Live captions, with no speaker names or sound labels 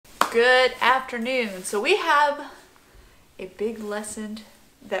Good afternoon. So we have a big lesson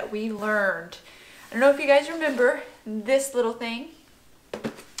that we learned. I don't know if you guys remember this little thing.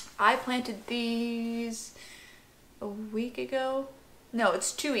 I planted these a week ago. No,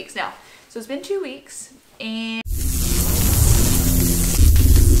 it's 2 weeks now. So it's been 2 weeks and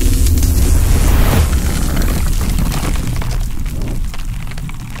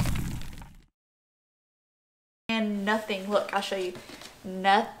nothing, look, I'll show you.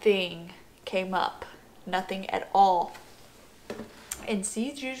 Nothing came up. Nothing at all. And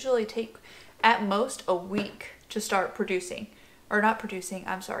seeds usually take at most a week to start producing. Or not producing,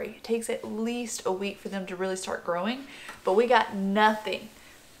 I'm sorry. It takes at least a week for them to really start growing. But we got nothing.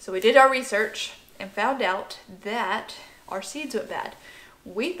 So we did our research and found out that our seeds went bad.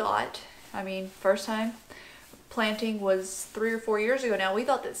 We thought, I mean, first time planting was 3 or 4 years ago now. We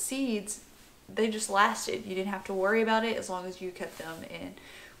thought that seeds, they just lasted. You didn't have to worry about it as long as you kept them in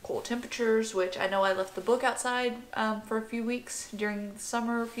cold temperatures, which I know I left the book outside for a few weeks during the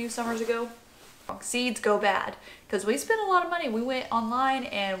summer, a few summers ago. Seeds go bad because we spent a lot of money. We went online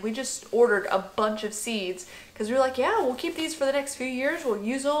and we just ordered a bunch of seeds because we were like, yeah, we'll keep these for the next few years. We'll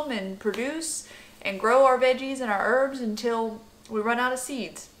use them and produce and grow our veggies and our herbs until we run out of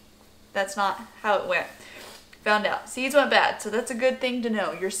seeds. That's not how it went. Found out seeds went bad, so that's a good thing to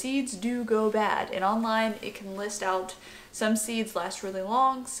know. Your seeds do go bad, and online it can list out some seeds last really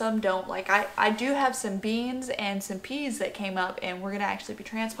long, some don't. Like I do have some beans and some peas that came up, and we're gonna actually be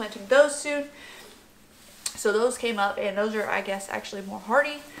transplanting those soon. So those came up, and those are, I guess, actually more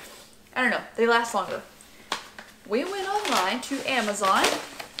hardy. I don't know, they last longer. We went online to Amazon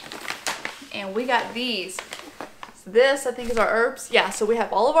and we got these. So this I think is our herbs. Yeah, so we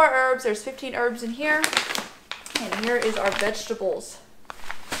have all of our herbs. There's 15 herbs in here. And here is our vegetables.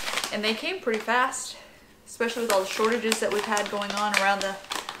 And they came pretty fast, especially with all the shortages that we've had going on around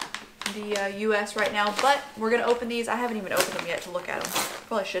the US right now. But we're going to open these. I haven't even opened them yet to look at them.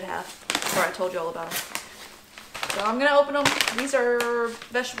 Probably should have, before I told you all about them. So I'm going to open them. These are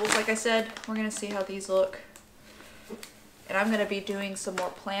vegetables, like I said. We're going to see how these look. And I'm going to be doing some more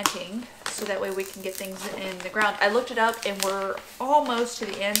planting so that way we can get things in the ground. I looked it up and we're almost to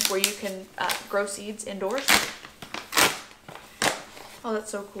the end where you can grow seeds indoors. Oh,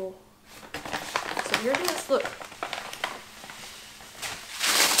 that's so cool. So here it is, look.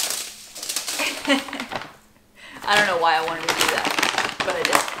 I don't know why I wanted to do that, but I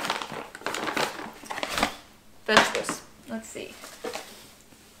did. Vegetables, let's see.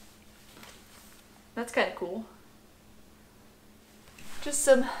 That's kind of cool. Just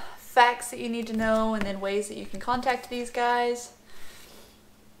some facts that you need to know and then ways that you can contact these guys.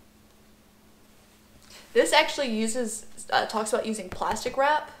 This actually uses, talks about using plastic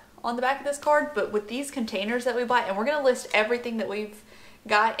wrap on the back of this card, but with these containers that we buy, and we're going to list everything that we've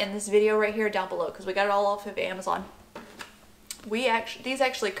got in this video right here down below because we got it all off of Amazon. These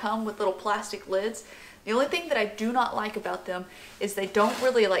actually come with little plastic lids. The only thing that I do not like about them is they don't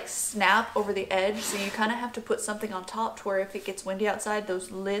really like snap over the edge, so you kind of have to put something on top to where if it gets windy outside,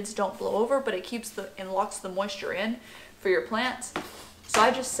 those lids don't blow over, but it keeps and locks the moisture in for your plants. So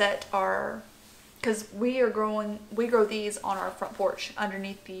I just set our, because we grow these on our front porch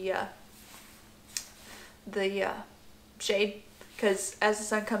underneath the shade, because as the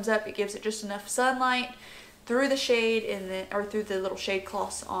sun comes up, it gives it just enough sunlight through the shade and then, or through the little shade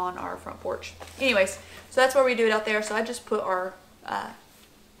cloths on our front porch. Anyways, so that's where we do it out there. So I just put our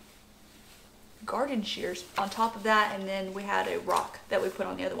garden shears on top of that, and then we had a rock that we put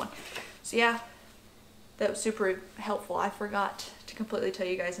on the other one. So yeah, that was super helpful. I forgot to completely tell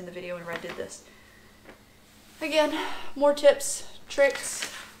you guys in the video whenever I did this. Again, more tips,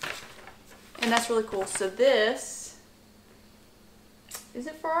 tricks, and that's really cool. So this, is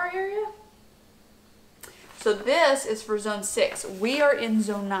it for our area? So this is for zone 6. We are in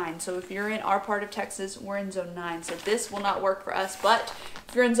zone 9. So if you're in our part of Texas, we're in zone 9. So this will not work for us. But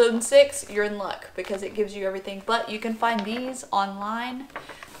if you're in zone 6, you're in luck because it gives you everything. But you can find these online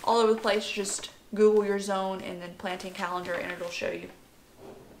all over the place. Just Google your zone and then planting calendar and it'll show you.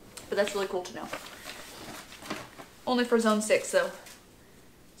 But that's really cool to know. Only for zone 6 though.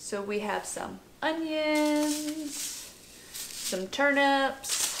 So we have some onions, some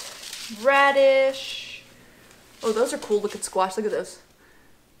turnips, radish. Oh, those are cool. Look at squash. Look at those.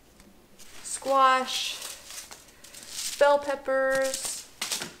 Squash, bell peppers,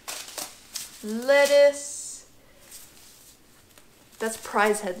 lettuce. That's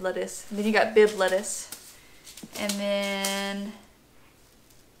prize head lettuce. And then you got bib lettuce. And then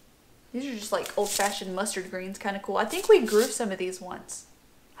these are just like old-fashioned mustard greens. Kind of cool. I think we grew some of these once.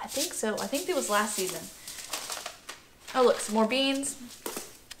 I think so. I think it was last season. Oh, look, some more beans.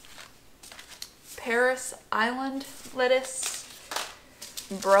 Paris Island lettuce,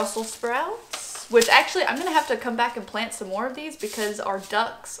 Brussels sprouts, which actually I'm gonna have to come back and plant some more of these because our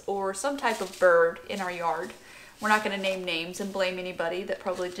ducks or some type of bird in our yard, we're not gonna name names and blame anybody that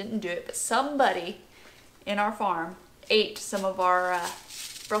probably didn't do it, but somebody in our farm ate some of our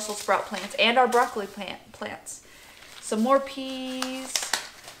Brussels sprout plants and our broccoli plants. Some more peas,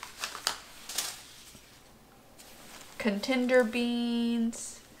 contender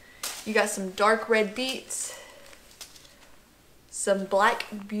beans, you got some dark red beets, some black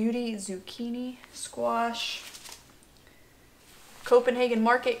beauty zucchini squash, Copenhagen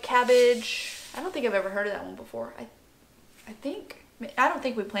market cabbage. I don't think I've ever heard of that one before. I don't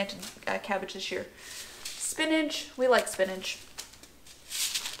think we planted cabbage this year. Spinach, we like spinach.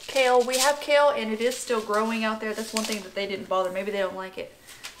 Kale, we have kale and it is still growing out there. That's one thing that they didn't bother. Maybe they don't like it.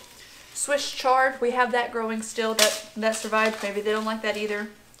 Swiss chard, we have that growing still. That survived. Maybe they don't like that either.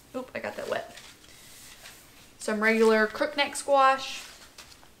 Oop, I got that wet. Some regular crookneck squash.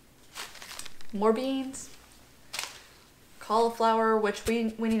 More beans. Cauliflower, which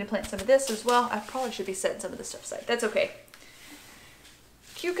we need to plant some of this as well. I probably should be setting some of this stuff aside. That's okay.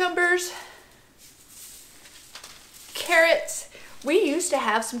 Cucumbers. Carrots. We used to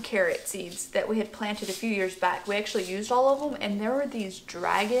have some carrot seeds that we had planted a few years back. We actually used all of them, and there were these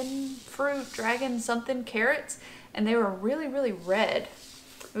dragon fruit, dragon something carrots, and they were really, really red.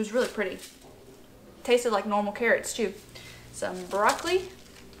 It was really pretty. Tasted like normal carrots too. Some broccoli.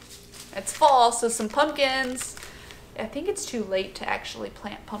 It's fall, so some pumpkins. I think it's too late to actually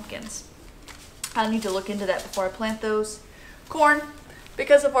plant pumpkins. I need to look into that before I plant those. Corn.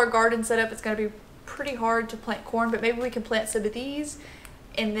 Because of our garden setup, it's going to be pretty hard to plant corn, but maybe we can plant some of these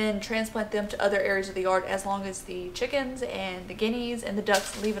and then transplant them to other areas of the yard as long as the chickens and the guineas and the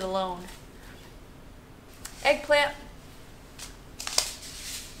ducks leave it alone. Eggplant,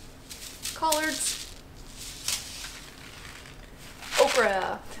 collards,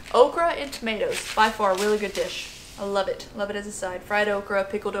 okra and tomatoes. By far a really good dish. I love it as a side. Fried okra,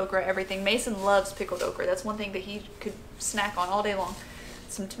 pickled okra, everything. Mason loves pickled okra. That's one thing that he could snack on all day long.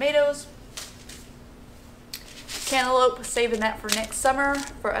 Some tomatoes. Cantaloupe, saving that for next summer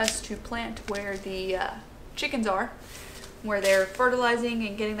for us to plant where the chickens are, where they're fertilizing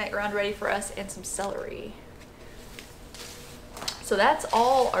and getting that ground ready for us, and some celery. So that's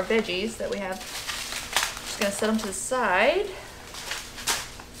all our veggies that we have. Just gonna set them to the side.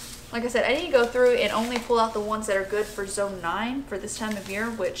 Like I said, I need to go through and only pull out the ones that are good for zone 9 for this time of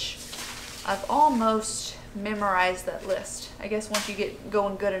year, which I've almost memorized that list. I guess once you get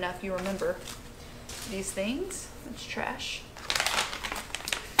going good enough, you remember these things. It's trash.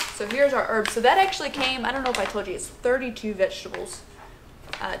 So here's our herbs. So that actually came, I don't know if I told you, it's 32 vegetables,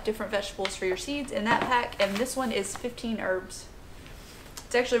 different vegetables for your seeds in that pack, and this one is 15 herbs.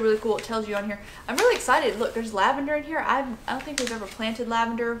 It's actually really cool. It tells you on here. I'm really excited. Look, there's lavender in here. I don't think we've ever planted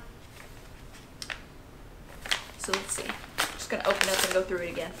lavender. So let's see. I'm just going to open it up and go through it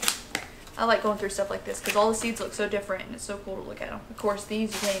again. I like going through stuff like this because all the seeds look so different and it's so cool to look at them. Of course,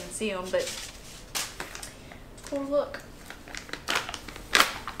 these you can't even see them, but cool to look.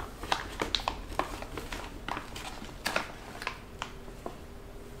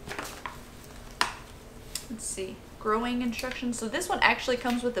 Let's see. Growing instructions. So this one actually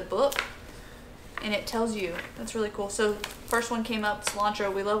comes with a book and it tells you. That's really cool. So first one came up,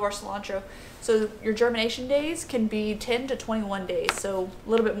 cilantro. We love our cilantro. So your germination days can be 10 to 21 days. So a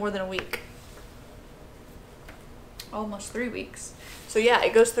little bit more than a week. Almost 3 weeks. So yeah,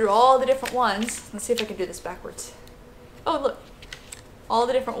 it goes through all the different ones. Let's see if I can do this backwards. Oh, look. All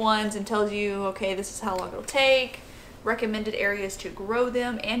the different ones and tells you, okay, this is how long it'll take, recommended areas to grow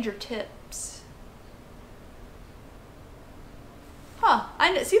them, and your tips. Huh.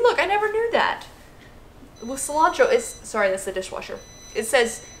 See, look, I never knew that. With cilantro, sorry, that's the dishwasher. It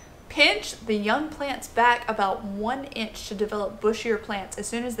says, pinch the young plants back about 1 inch to develop bushier plants. As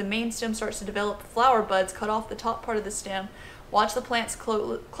soon as the main stem starts to develop flower buds, cut off the top part of the stem. Watch the plants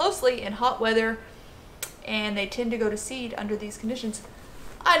closely in hot weather, and they tend to go to seed under these conditions.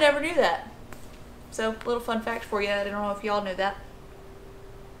 I never knew that. So, little fun fact for you. I don't know if y'all knew that.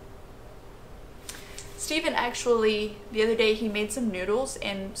 Steven actually, the other day, he made some noodles,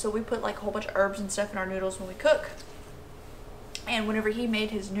 and so we put like a whole bunch of herbs and stuff in our noodles when we cook. And whenever he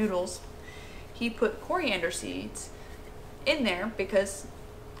made his noodles, he put coriander seeds in there because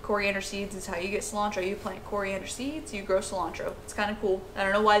coriander seeds is how you get cilantro. You plant coriander seeds, you grow cilantro. It's kind of cool. I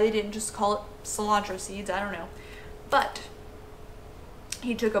don't know why they didn't just call it cilantro seeds. I don't know. But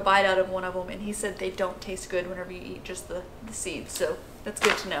he took a bite out of one of them and he said they don't taste good whenever you eat just the seeds. So that's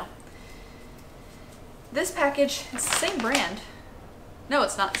good to know. This package is the same brand. No,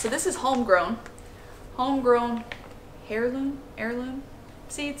 it's not. So this is homegrown. homegrown heirloom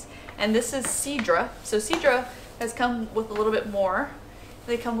seeds. And this is Cedra. So Cedra has come with a little bit more.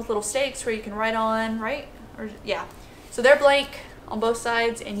 They come with little stakes where you can write on, right? Or yeah. So they're blank on both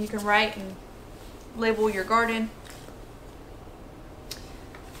sides, and you can write and label your garden.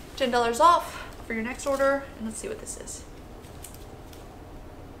 $10 off for your next order. And let's see what this is.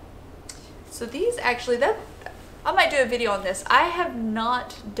 So these actually, I might do a video on this. I have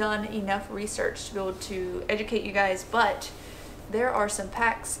not done enough research to be able to educate you guys, but there are some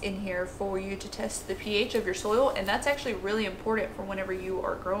packs in here for you to test the pH of your soil, and that's actually really important for whenever you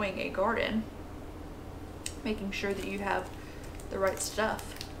are growing a garden. Making sure that you have the right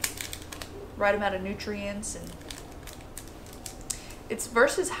stuff, right amount of nutrients, and it's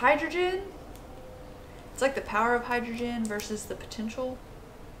versus hydrogen. It's like the power of hydrogen versus the potential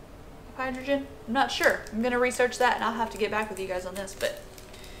of hydrogen. I'm not sure. I'm gonna research that, and I'll have to get back with you guys on this, but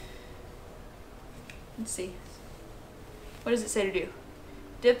let's see. What does it say to do?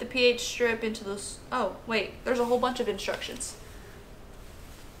 Dip the pH strip into those. Oh, wait, there's a whole bunch of instructions.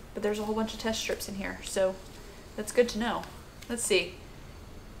 But there's a whole bunch of test strips in here, so that's good to know. Let's see.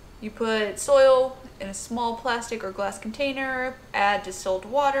 You put soil in a small plastic or glass container, add distilled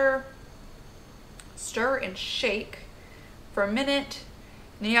water, stir and shake for a minute,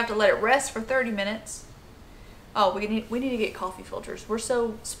 and then you have to let it rest for 30 minutes. Oh, we need to get coffee filters. We're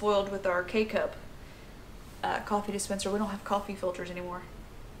so spoiled with our K-Cup coffee dispenser. We don't have coffee filters anymore.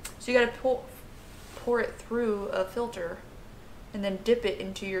 So you gotta pour it through a filter and then dip it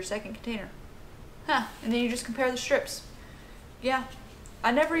into your second container. Huh, and then you just compare the strips. Yeah,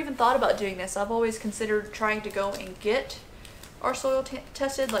 I never even thought about doing this. I've always considered trying to go and get our soil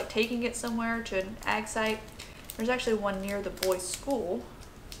tested, like taking it somewhere to an ag site. There's actually one near the boys' school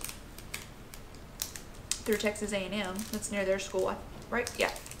through Texas A&M. That's near their school, right?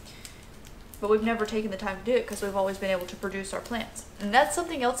 Yeah. But we've never taken the time to do it because we've always been able to produce our plants. And that's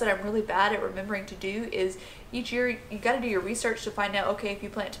something else that I'm really bad at remembering to do is each year you got to do your research to find out, okay, if you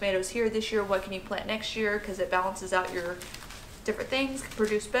plant tomatoes here this year, what can you plant next year? Because it balances out your different things, can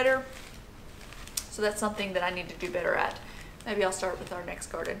produce better. So that's something that I need to do better at. Maybe I'll start with our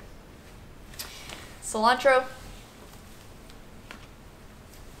next garden. Cilantro,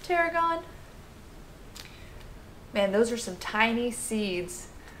 tarragon. Man, those are some tiny seeds.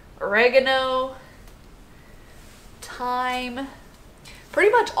 Oregano, thyme. Pretty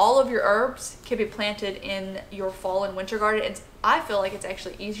much all of your herbs can be planted in your fall and winter garden. I feel like it's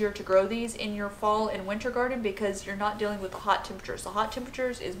actually easier to grow these in your fall and winter garden because you're not dealing with the hot temperatures. The hot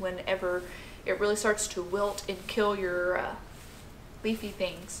temperatures is whenever it really starts to wilt and kill your leafy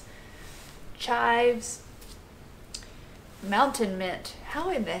things. Chives, mountain mint. How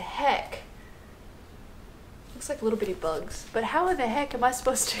in the heck? Looks like little bitty bugs, but how in the heck am I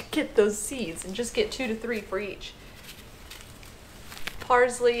supposed to get those seeds and just get 2 to 3 for each?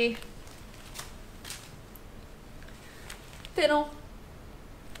 Parsley, fennel.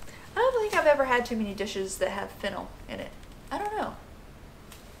 I don't think I've ever had too many dishes that have fennel in it. I don't know.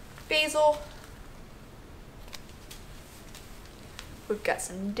 Basil. We've got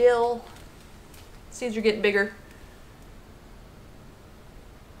some dill. Seeds are getting bigger.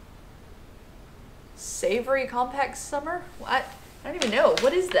 Savory compact summer? I don't even know.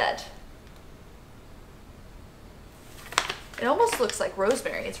 What is that? It almost looks like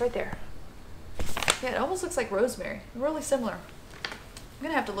rosemary. It's right there. Yeah, it almost looks like rosemary. Really similar. I'm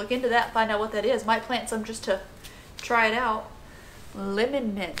gonna have to look into that and find out what that is. Might plant some just to try it out.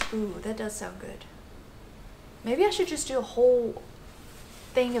 Lemon mint. Ooh, that does sound good. Maybe I should just do a whole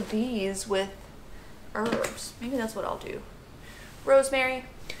thing of these with herbs. Maybe that's what I'll do. Rosemary.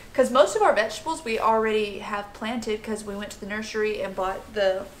 Because most of our vegetables we already have planted because we went to the nursery and bought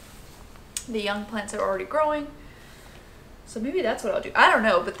the young plants that are already growing. So maybe that's what I'll do. I don't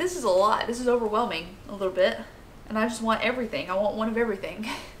know, but this is a lot. This is overwhelming a little bit. And I just want everything. I want one of everything.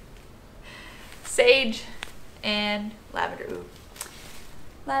 Sage and lavender. Ooh.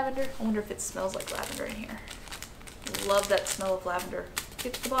 Lavender. I wonder if it smells like lavender in here. Love that smell of lavender.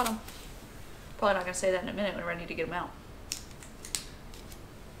 Get to the bottom. Probably not going to say that in a minute whenever I need to get them out.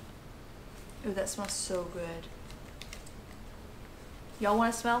 Ooh, that smells so good. Y'all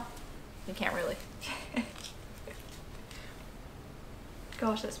want to smell? You can't really.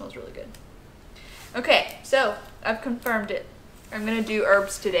 Gosh, that smells really good. Okay, so I've confirmed it. I'm gonna do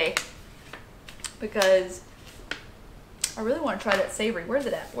herbs today because I really want to try that savory. Where's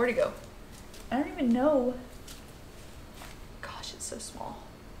it at? Where'd it go? I don't even know. Gosh, it's so small.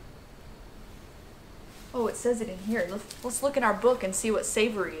 Oh, it says it in here. Let's look in our book and see what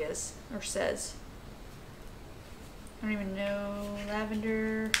savory is, or says. I don't even know.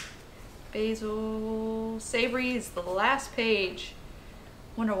 Lavender. Basil. Savory is the last page.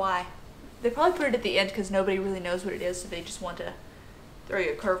 Wonder why. They probably put it at the end because nobody really knows what it is, so they just want to throw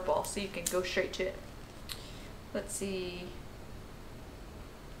you a curveball so you can go straight to it. Let's see.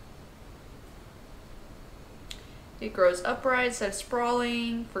 It grows upright instead of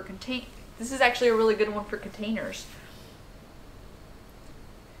sprawling for This is actually a really good one for containers.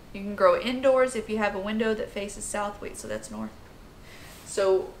 You can grow indoors if you have a window that faces south. Wait, so that's north.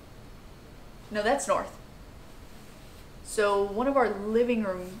 So, no, that's north. So one of our living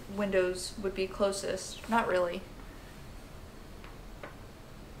room windows would be closest. Not really.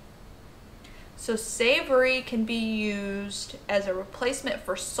 So savory can be used as a replacement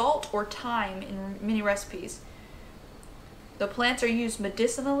for salt or thyme in many recipes. The plants are used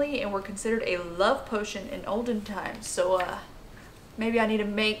medicinally and were considered a love potion in olden times. So maybe I need to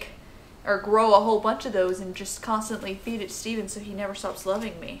make or grow a whole bunch of those and just constantly feed it to Steven so he never stops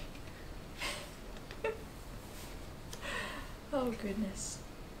loving me. Oh goodness.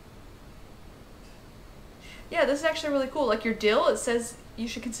 Yeah, this is actually really cool. Like your dill, it says you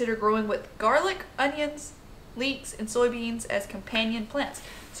should consider growing with garlic, onions, leeks, and soybeans as companion plants.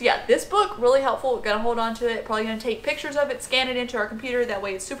 So yeah, this book, really helpful. Gonna hold on to it. Probably gonna take pictures of it, scan it into our computer. That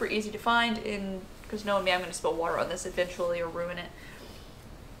way it's super easy to find. Because knowing me, I'm gonna spill water on this eventually or ruin it.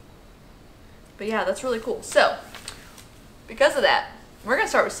 But yeah, that's really cool. So, because of that, we're gonna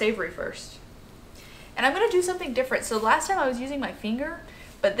start with savory first. And I'm gonna do something different. So last time I was using my finger,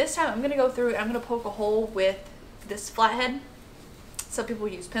 but this time I'm gonna go through and I'm gonna poke a hole with this flathead. Some people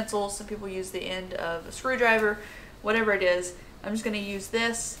use pencils, some people use the end of a screwdriver, whatever it is. I'm just gonna use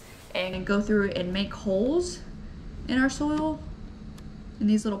this and go through and make holes in our soil in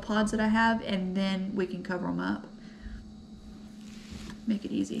these little pods that I have, and then we can cover them up. Make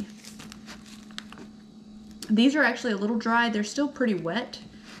it easy. These are actually a little dry. They're still pretty wet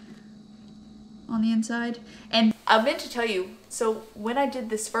on the inside. And I meant to tell you, so when I did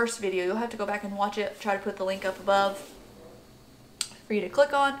this first video, you'll have to go back and watch it. Try to put the link up above for you to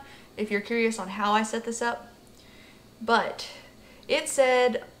click on if you're curious on how I set this up. But it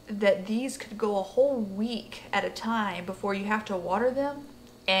said that these could go a whole week at a time before you have to water them.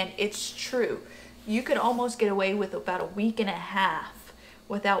 And it's true. You could almost get away with about a week and a half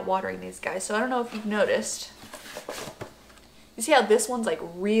without watering these guys. So I don't know if you've noticed. You see how this one's like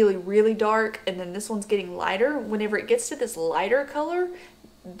really, really dark and then this one's getting lighter? Whenever it gets to this lighter color,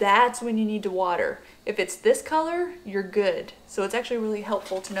 that's when you need to water. If it's this color, you're good. So it's actually really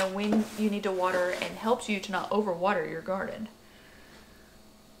helpful to know when you need to water and helps you to not overwater your garden.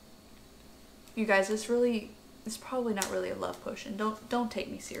 You guys, it's probably not really a love potion. Don't take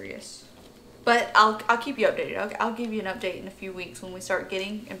me serious. But I'll keep you updated. I'll give you an update in a few weeks when we start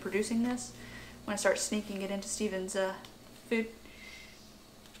getting and producing this. When I start sneaking it into Steven's food.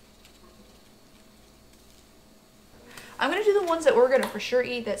 I'm gonna do the ones that we're gonna for sure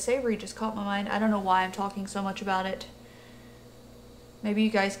eat. That savory just caught my mind. I don't know why I'm talking so much about it. Maybe you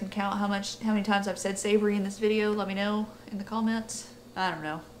guys can count how many times I've said savory in this video. Let me know in the comments. I don't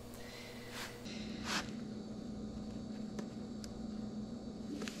know.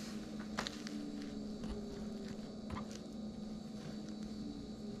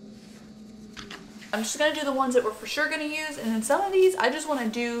 I'm just gonna do the ones that we're for sure gonna use, and then some of these I just wanna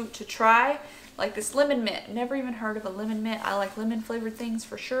do to try, like this lemon mint. Never even heard of a lemon mint. I like lemon flavored things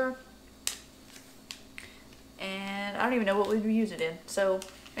for sure. And I don't even know what we'd use it in, so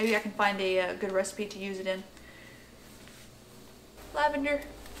maybe I can find a good recipe to use it in. Lavender.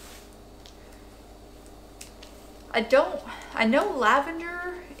 I know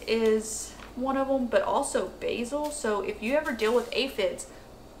lavender is one of them, but also basil. So if you ever deal with aphids,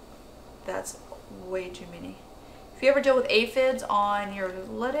 that's way too many. If you ever deal with aphids on your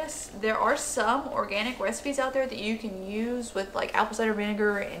lettuce, there are some organic recipes out there that you can use with like apple cider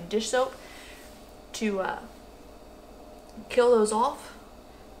vinegar and dish soap to kill those off.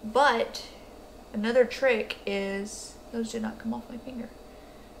 But another trick is, those did not come off my finger.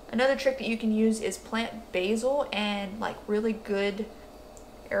 Another trick that you can use is plant basil and like really good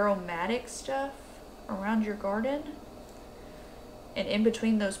aromatic stuff around your garden. And in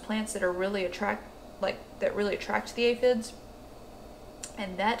between those plants that are really attract the aphids,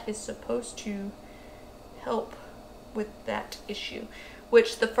 and that is supposed to help with that issue.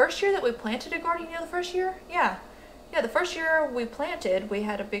 Which the first year that we planted a garden, you know, the first year, the first year we planted, we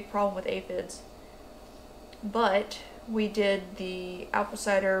had a big problem with aphids, but we did the apple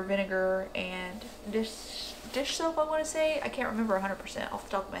cider vinegar and dish soap, I want to say. I can't remember 100% off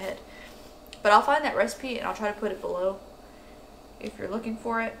the top of my head, but I'll find that recipe and I'll try to put it below if you're looking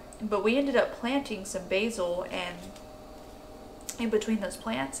for it. But we ended up planting some basil, and in between those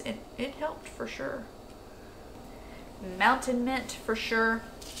plants, it helped for sure. Mountain mint for sure.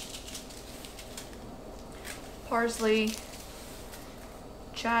 Parsley.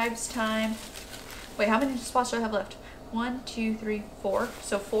 Chives thyme. Wait, how many spots do I have left? 1, 2, 3, 4.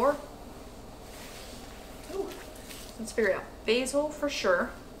 So 4. Ooh, let's figure it out. Basil for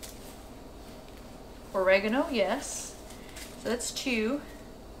sure. Oregano, yes. So that's 2.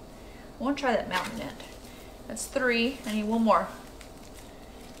 I want to try that mountain mint. That's 3. I need one more.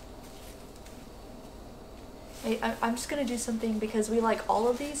 I'm just going to do something because we like all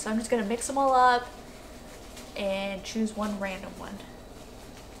of these. So I'm just going to mix them all up and choose one random one.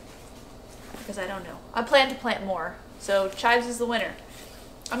 Because I don't know. I plan to plant more. So chives is the winner.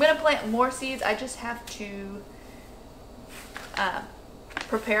 I'm going to plant more seeds. I just have to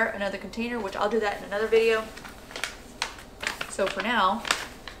prepare another container, which I'll do that in another video. So for now,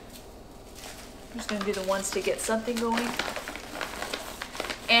 I'm just going to do the ones to get something going.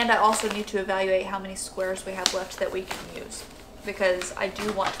 And I also need to evaluate how many squares we have left that we can use, because I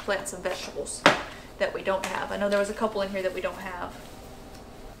do want to plant some vegetables that we don't have. I know there was a couple in here that we don't have.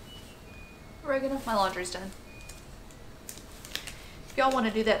 Oregano, my laundry's done. If y'all want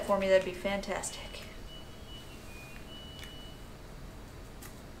to do that for me, that'd be fantastic.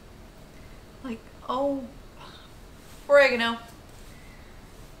 Like, oh, oregano.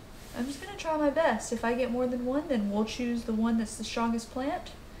 I'm just going to try my best. If I get more than one, then we'll choose the one that's the strongest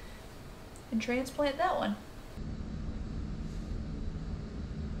plant and transplant that one.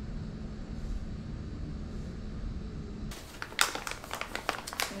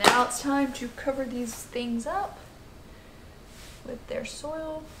 Now it's time to cover these things up with their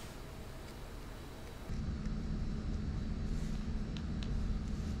soil.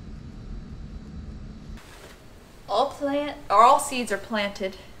 All seeds are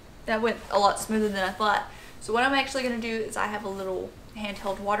planted. That went a lot smoother than I thought. So what I'm actually going to do is I have a little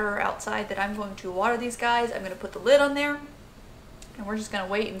handheld waterer outside that I'm going to water these guys. I'm going to put the lid on there and we're just going to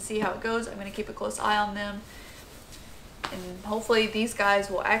wait and see how it goes. I'm going to keep a close eye on them and hopefully these guys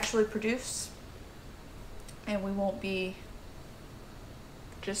will actually produce and we won't be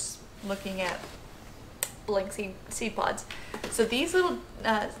just looking at blank seed pods. So these little,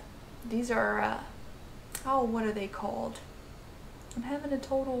 these are, oh, what are they called? I'm having a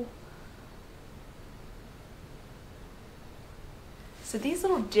total. So these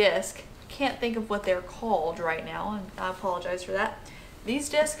little discs, can't think of what they're called right now, and I apologize for that. These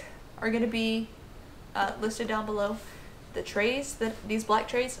discs are going to be listed down below. The trays, these black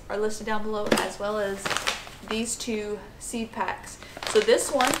trays, are listed down below, as well as these 2 seed packs. So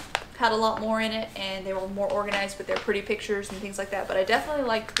this one had a lot more in it, and they were more organized with their pretty pictures and things like that. But I definitely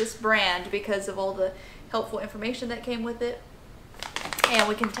like this brand because of all the helpful information that came with it. And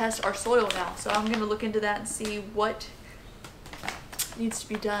we can test our soil now. So I'm going to look into that and see what needs to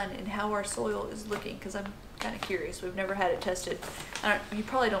be done and how our soil is looking, because I'm kind of curious. We've never had it tested. You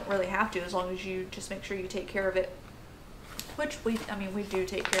probably don't really have to, as long as you just make sure you take care of it, which we do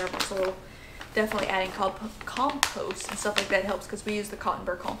take care of our soil. Definitely adding compost and stuff like that helps, because we use the cotton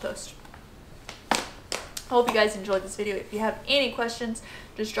burr compost. I hope you guys enjoyed this video. If you have any questions,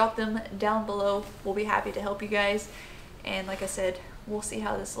 just drop them down below. We'll be happy to help you guys. And like I said, we'll see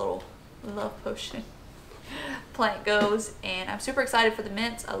how this little love potion plant goes. And I'm super excited for the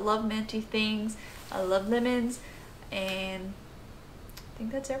mints. I love minty things. I love lemons. And I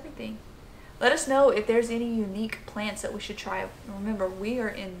think that's everything. Let us know if there's any unique plants that we should try. Remember, we are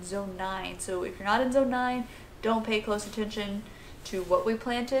in zone 9. So if you're not in zone 9, don't pay close attention to what we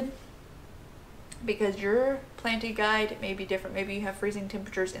planted, because your planting guide may be different. Maybe you have freezing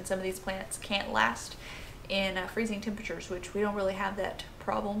temperatures and some of these plants can't last in freezing temperatures, which we don't really have that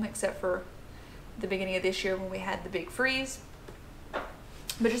problem except for the beginning of this year when we had the big freeze.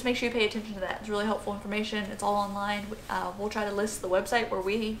 But just make sure you pay attention to that. It's really helpful information. It's all online. We'll try to list the website where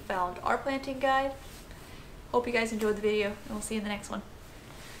we found our planting guide. Hope you guys enjoyed the video, and we'll see you in the next one.